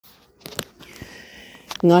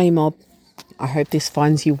Ngai Mob, I hope this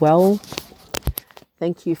finds you well.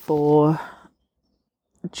 Thank you for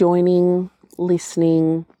joining,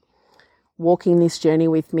 listening, walking this journey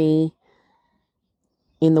with me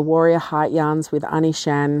in the Warrior Heart Yarns with Ani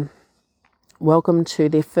Shan. Welcome to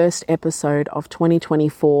the first episode of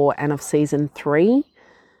 2024 and of season 3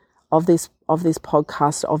 of this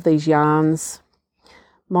podcast, of these yarns.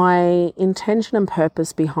 My intention and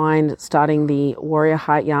purpose behind starting the Warrior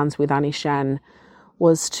Heart Yarns with Ani Shan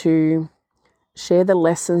was to share the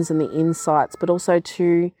lessons and the insights, but also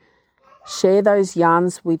to share those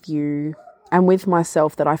yarns with you and with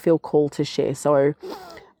myself that I feel called to share. So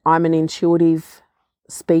I'm an intuitive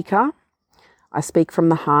speaker. I speak from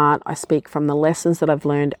the heart. I speak from the lessons that I've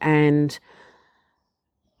learned, and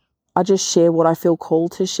I just share what I feel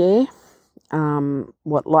called to share,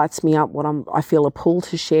 what lights me up, what I feel a pull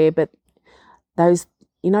to share. But those,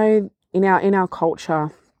 in our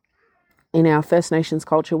culture, in our First Nations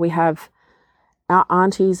culture, we have our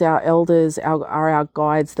aunties, our elders, our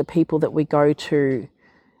guides, the people that we go to.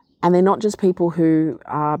 And they're not just people who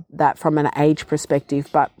are that from an age perspective,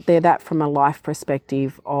 but they're that from a life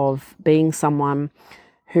perspective of being someone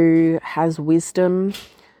who has wisdom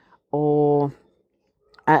or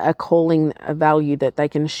a calling, a value that they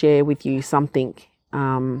can share with you something.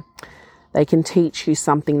 They can teach you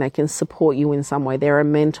something. They can support you in some way. They're a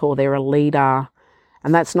mentor. They're a leader.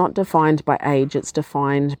 And that's not defined by age. It's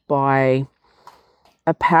defined by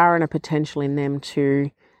a power and a potential in them to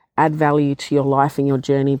add value to your life and your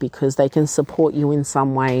journey, because they can support you in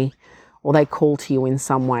some way or they call to you in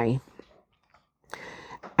some way.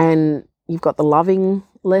 And you've got the loving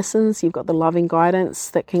lessons, you've got the loving guidance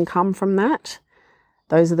that can come from that.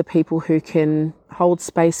 Those are the people who can hold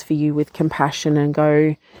space for you with compassion and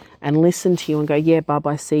go and listen to you and go, yeah, bub,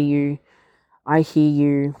 I see you, I hear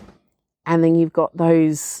you. And then you've got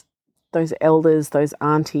those elders, those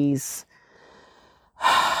aunties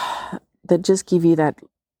that just give you that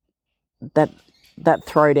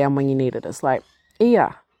throwdown when you need it. It's like,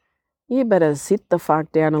 yeah, you better sit the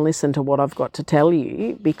fuck down and listen to what I've got to tell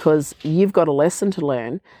you, because you've got a lesson to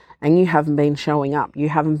learn and you haven't been showing up. You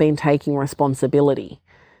haven't been taking responsibility.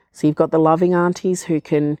 So you've got the loving aunties who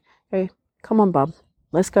can go, come on, bub,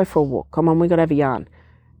 let's go for a walk. Come on, we got to have a yarn.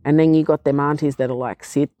 And then you got them aunties that are like,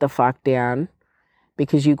 sit the fuck down,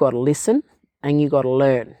 because you got to listen and you got to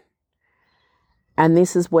learn. And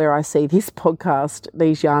this is where I see this podcast,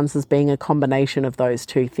 these yarns, as being a combination of those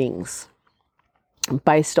two things,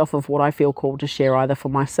 based off of what I feel called to share, either for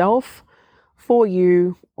myself, for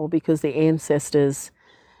you, or because the ancestors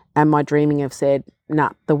and my dreaming have said, nah,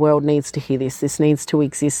 the world needs to hear this. This needs to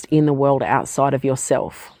exist in the world outside of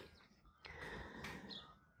yourself.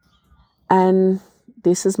 And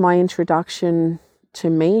this is my introduction to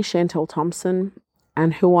me, Shantelle Thompson,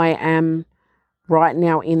 and who I am right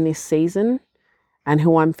now in this season and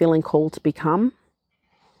who I'm feeling called to become.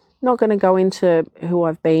 Not going to go into who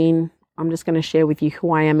I've been. I'm just going to share with you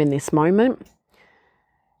who I am in this moment.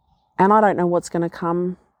 And I don't know what's going to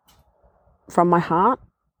come from my heart.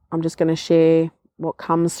 I'm just going to share what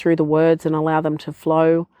comes through the words and allow them to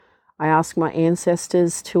flow. I ask my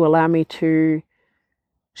ancestors to allow me to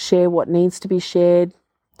share what needs to be shared,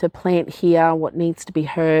 to plant here what needs to be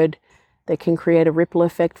heard, that can create a ripple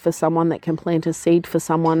effect for someone, that can plant a seed for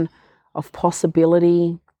someone of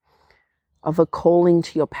possibility, of a calling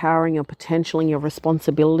to your power and your potential and your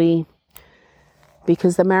responsibility.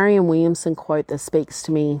 Because the Marianne Williamson quote that speaks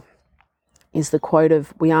to me is the quote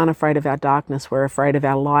of, we aren't afraid of our darkness, we're afraid of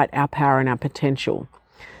our light, our power and our potential.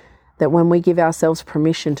 That when we give ourselves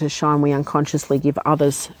permission to shine, we unconsciously give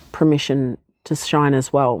others permission to shine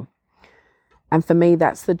as well. And for me,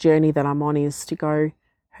 that's the journey that I'm on, is to go,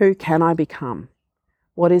 who can I become?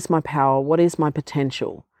 What is my power? What is my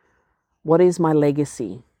potential? What is my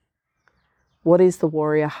legacy? What is the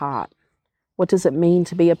warrior heart? What does it mean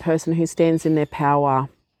to be a person who stands in their power,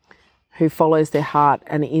 who follows their heart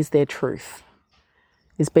and is their truth,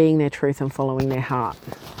 is being their truth and following their heart?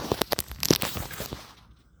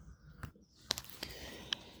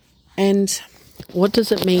 And what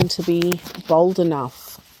does it mean to be bold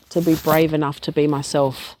enough, to be brave enough to be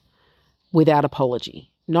myself without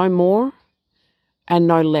apology? No more and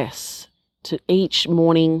no less. To each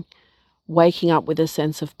morning waking up with a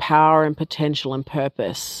sense of power and potential and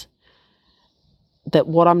purpose, that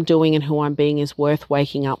what I'm doing and who I'm being is worth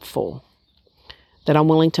waking up for. That I'm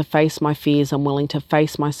willing to face my fears. I'm willing to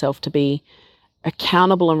face myself, to be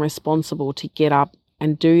accountable and responsible, to get up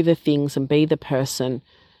and do the things and be the person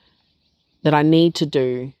that I need to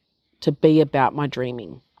do to be about my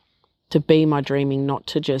dreaming. To be my dreaming, not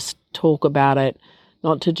to just talk about it,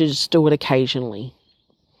 not to just do it occasionally.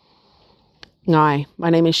 Hi,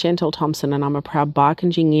 my name is Shantelle Thompson and I'm a proud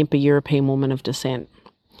Barkindji Ngimpa European woman of descent.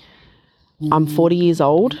 I'm 40 years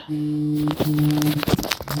old.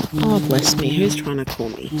 Oh, bless me. Who's trying to call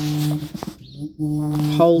me?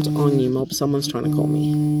 Hold on, you mob. Someone's trying to call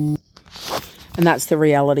me. And that's the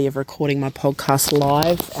reality of recording my podcast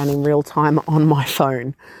live and in real time on my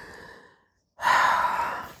phone.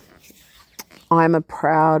 I'm a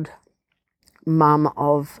proud mum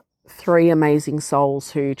of 3 amazing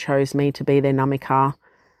souls who chose me to be their Namika.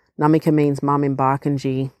 Namika means mum in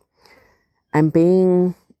Barkindji. And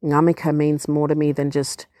being Namika means more to me than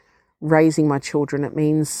just raising my children. It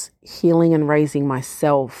means healing and raising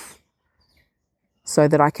myself so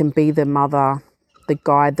that I can be the mother, the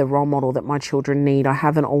guide, the role model that my children need. I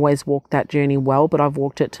haven't always walked that journey well, but I've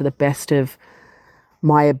walked it to the best of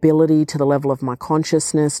my ability, to the level of my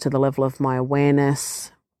consciousness, to the level of my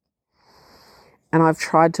awareness. And I've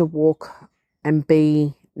tried to walk and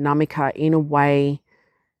be Namika in a way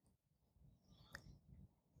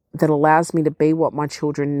that allows me to be what my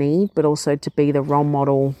children need, but also to be the role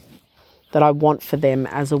model that I want for them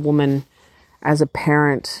as a woman, as a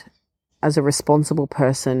parent, as a responsible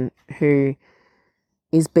person who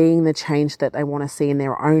is being the change that they want to see in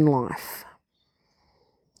their own life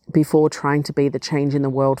before trying to be the change in the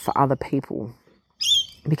world for other people.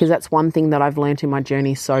 Because that's one thing that I've learned in my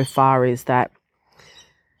journey so far, is that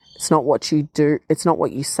it's not what you do, it's not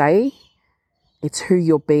what you say, it's who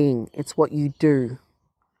you're being, it's what you do.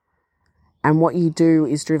 And what you do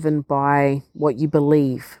is driven by what you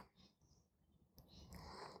believe.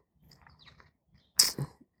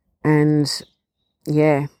 And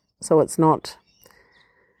yeah, so it's about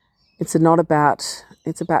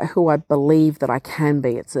who I believe that I can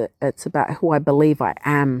be. It's about who I believe I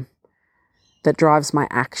am that drives my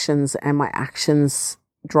actions, and my actions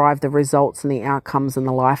drive the results and the outcomes and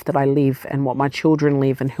the life that I live and what my children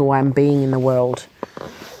live and who I'm being in the world.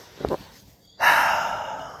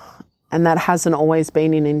 And that hasn't always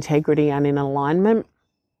been in integrity and in alignment.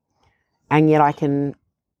 And yet I can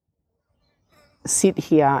sit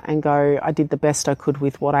here and go, I did the best I could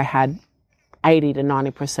with what I had 80 to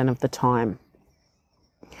 90% of the time.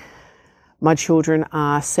 My children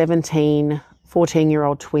are 17,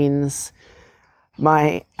 14-year-old twins.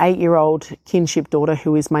 My 8-year-old kinship daughter,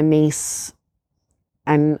 who is my niece,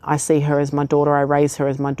 and I see her as my daughter, I raise her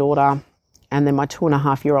as my daughter. And then my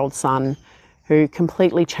 2.5-year-old son, who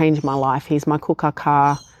completely changed my life. He's my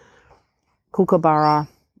kookaburra,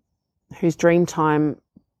 whose dream time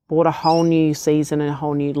brought a whole new season and a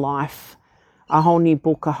whole new life, a whole new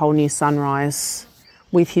book, a whole new sunrise.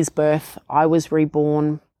 With his birth, I was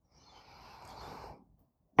reborn.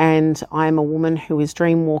 And I am a woman who is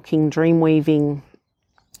dream walking, dream weaving,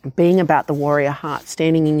 being about the warrior heart,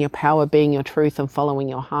 standing in your power, being your truth and following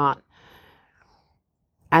your heart.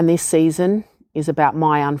 And this season is about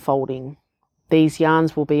my unfolding. These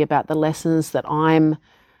yarns will be about the lessons that I'm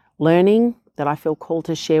learning, that I feel called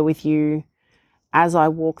to share with you as I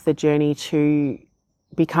walk the journey to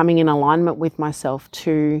becoming in alignment with myself,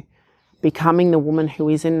 to becoming the woman who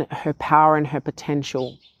is in her power and her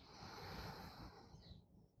potential.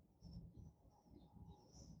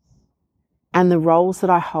 And the roles that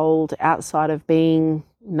I hold outside of being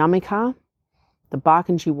Namika, the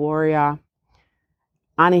Barkindji warrior,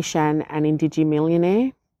 Anishan and Indigi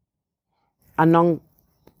millionaire,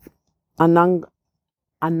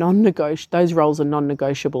 those roles are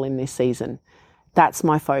non-negotiable in this season. That's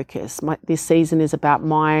my focus. This season is about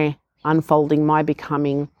my unfolding, my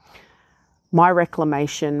becoming, my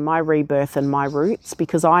reclamation, my rebirth and my roots,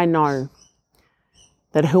 because I know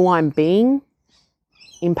that who I'm being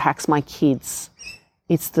impacts my kids.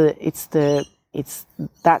 That's the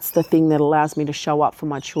thing that allows me to show up for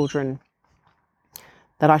my children.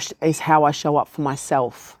 Is how I show up for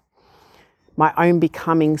myself. My own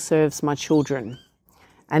becoming serves my children.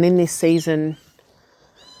 And in this season,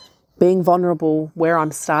 being vulnerable where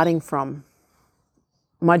I'm starting from,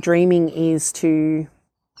 my calling is to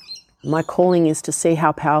see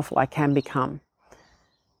how powerful I can become.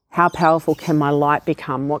 How powerful can my light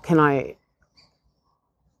become? How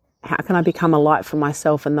can I become a light for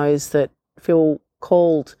myself and those that feel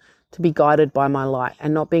called to be guided by my light,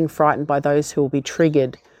 and not being frightened by those who will be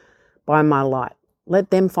triggered by my light?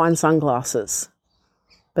 Let them find sunglasses.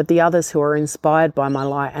 But the others who are inspired by my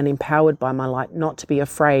light and empowered by my light, not to be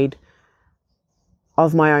afraid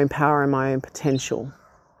of my own power and my own potential.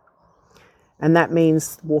 And that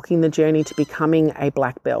means walking the journey to becoming a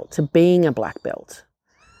black belt, to being a black belt.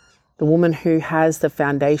 The woman who has the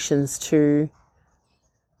foundations to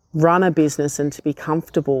run a business and to be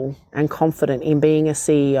comfortable and confident in being a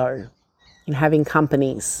CEO, in having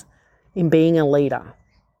companies, in being a leader.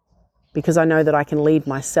 because I know that I can lead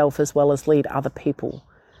myself as well as lead other people.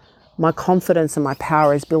 My confidence and my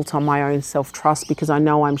power is built on my own self-trust because I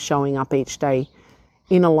know I'm showing up each day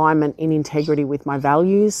in alignment, in integrity with my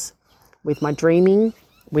values, with my dreaming,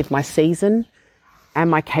 with my season, and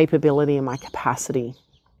my capability and my capacity.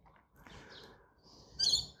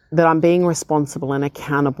 That I'm being responsible and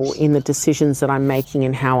accountable in the decisions that I'm making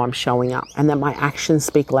and how I'm showing up, and that my actions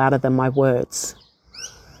speak louder than my words.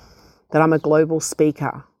 That I'm a global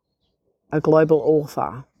speaker, a global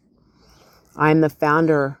author. I am the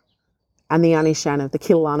founder and the Anishan of the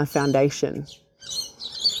Kilalana Foundation.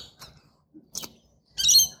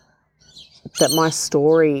 That my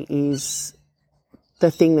story is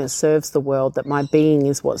the thing that serves the world, that my being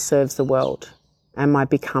is what serves the world, and my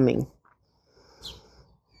becoming.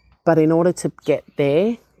 But in order to get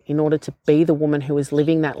there, in order to be the woman who is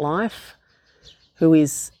living that life, who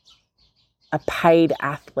is a paid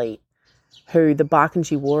athlete, who the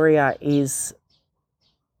Barkanji warrior is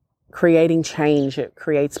creating change, it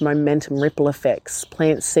creates momentum, ripple effects,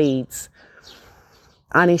 plant seeds.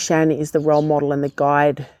 Anishan is the role model and the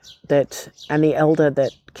guide and the elder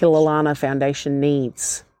that Kilalana Foundation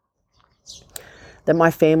needs. That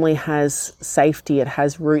my family has safety, it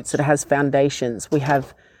has roots, it has foundations. We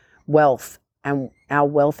have wealth, and our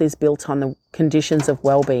wealth is built on the conditions of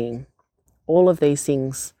well-being. All of these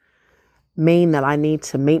things mean that I need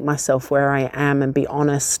to meet myself where I am and be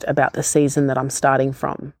honest about the season that I'm starting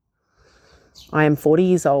from. I am 40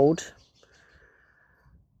 years old,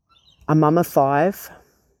 a mum of 5,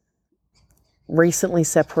 recently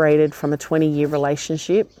separated from a 20-year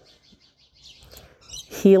relationship,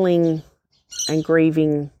 healing and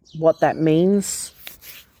grieving what that means,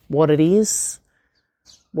 what it is,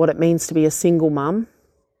 what it means to be a single mum,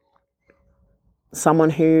 someone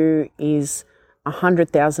who is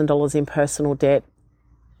 $100,000 in personal debt,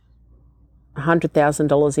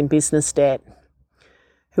 $100,000 in business debt,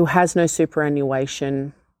 who has no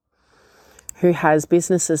superannuation, who has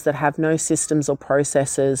businesses that have no systems or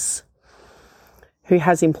processes, who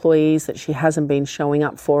has employees that she hasn't been showing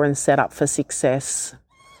up for and set up for success,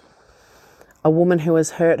 a woman who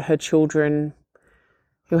has hurt her children,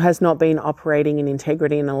 who has not been operating in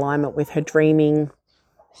integrity and alignment with her dreaming,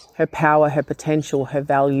 her power, her potential, her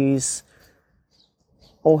values,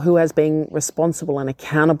 or who has been responsible and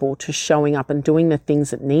accountable to showing up and doing the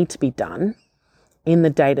things that need to be done in the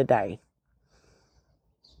day-to-day.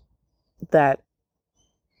 That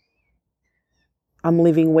I'm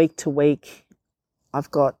living week to week.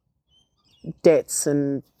 I've got debts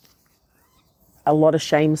and a lot of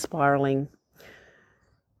shame spiraling.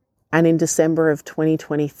 And in December of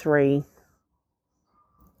 2023,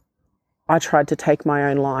 I tried to take my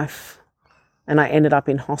own life, and I ended up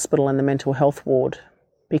in hospital in the mental health ward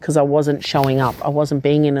because I wasn't showing up. I wasn't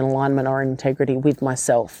being in alignment or integrity with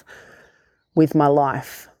myself, with my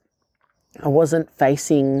life. I wasn't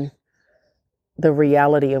facing the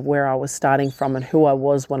reality of where I was starting from and who I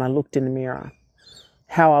was when I looked in the mirror,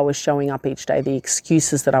 how I was showing up each day, the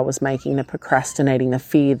excuses that I was making, the procrastinating, the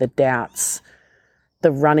fear, the doubts,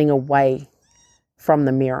 the running away from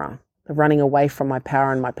the mirror, the running away from my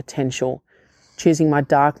power and my potential, choosing my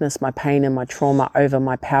darkness, my pain and my trauma over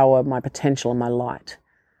my power, my potential and my light.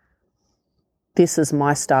 This is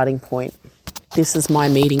my starting point. This is my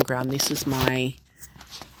meeting ground. This is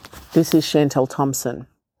Shantelle Thompson.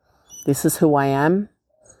 This is who I am.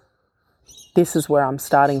 This is where I'm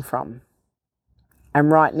starting from. And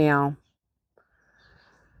right now,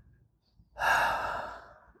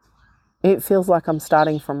 it feels like I'm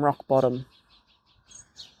starting from rock bottom.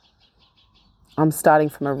 I'm starting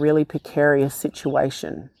from a really precarious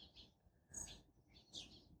situation.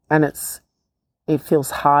 And it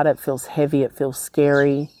feels hard, it feels heavy, it feels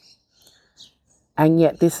scary. And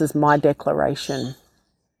yet this is my declaration.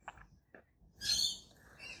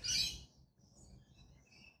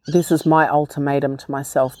 This is my ultimatum to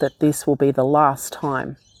myself that this will be the last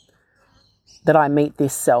time that I meet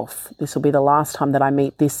this self. This will be the last time that I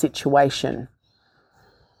meet this situation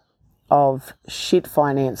of shit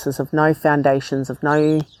finances, of no foundations, of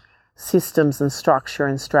no systems and structure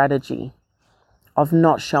and strategy, of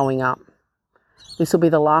not showing up. This will be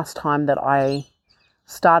the last time that I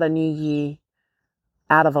start a new year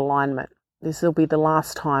out of alignment. This will be the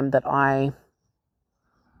last time that I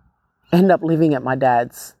end up living at my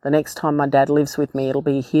dad's. The next time my dad lives with me, it'll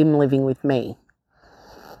be him living with me.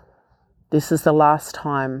 This is the last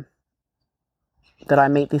time that I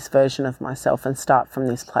meet this version of myself and start from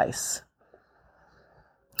this place.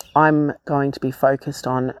 I'm going to be focused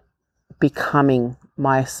on becoming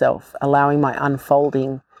myself, allowing my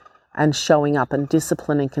unfolding and showing up, and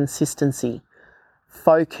discipline and consistency,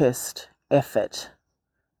 focused effort,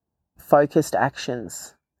 focused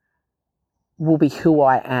actions will be who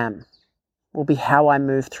I am, will be how I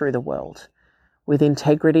move through the world, with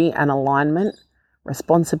integrity and alignment,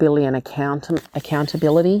 responsibility and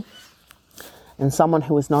accountability, and someone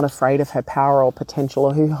who is not afraid of her power or potential,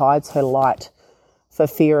 or who hides her light for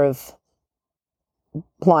fear of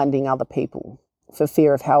blinding other people, for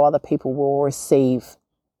fear of how other people will receive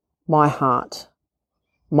my heart,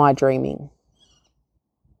 my dreaming.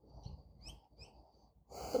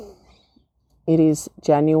 It is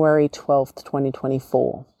January 12th,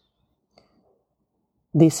 2024.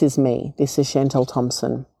 This is me. This is Shantelle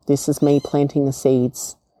Thompson. This is me planting the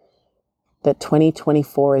seeds that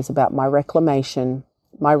 2024 is about my reclamation,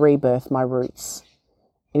 my rebirth, my roots.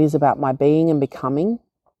 It is about my being and becoming.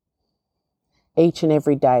 Each and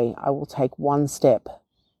every day, I will take one step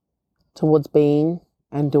towards being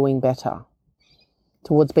and doing better,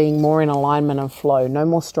 towards being more in alignment and flow, no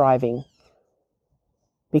more striving.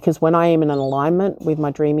 Because when I am in an alignment with my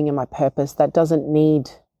dreaming and my purpose, that doesn't need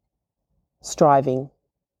striving.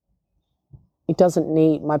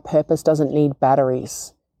 My purpose doesn't need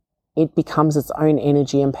batteries. It becomes its own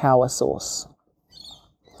energy and power source.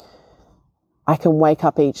 I can wake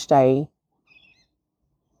up each day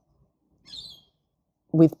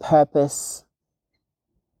with purpose,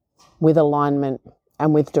 with alignment,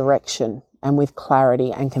 and with direction, and with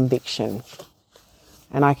clarity and conviction.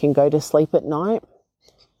 And I can go to sleep at night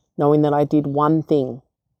knowing that I did one thing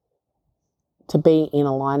to be in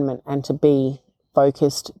alignment and to be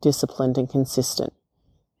focused, disciplined, and consistent.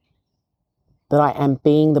 That I am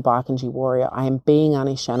being the Barkindji warrior, I am being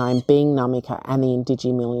Anishan, I am being Namika and the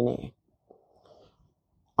Indigi millionaire.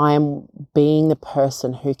 I am being the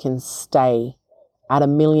person who can stay at a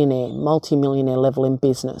millionaire, multi-millionaire level in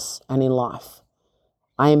business and in life.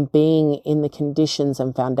 I am being in the conditions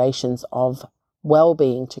and foundations of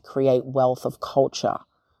well-being to create wealth of culture,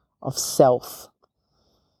 of self,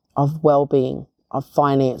 of well-being, of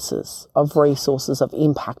finances, of resources, of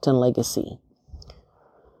impact and legacy.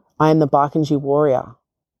 I am the Barkindji warrior,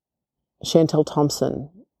 Shantelle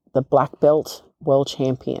Thompson, the black belt world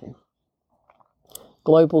champion,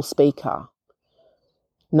 global speaker,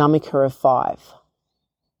 Namika of 5,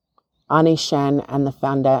 Anishan and the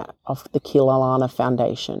founder of the Kilalana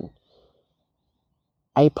Foundation,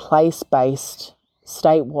 a place-based,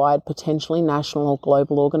 statewide, potentially national or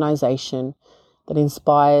global organisation that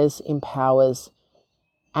inspires, empowers,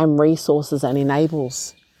 and resources and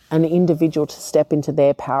enables an individual to step into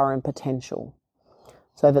their power and potential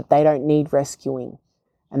so that they don't need rescuing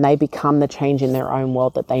and they become the change in their own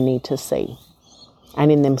world that they need to see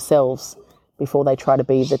and in themselves before they try to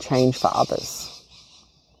be the change for others.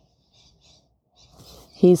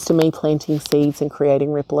 Here's to me planting seeds and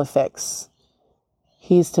creating ripple effects.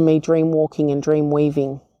 Here's to me dream walking and dream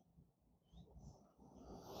weaving.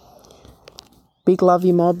 Big love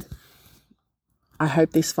you, mob. I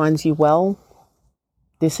hope this finds you well.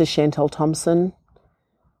 This is Shantelle Thompson.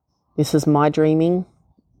 This is my dreaming.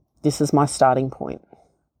 This is my starting point.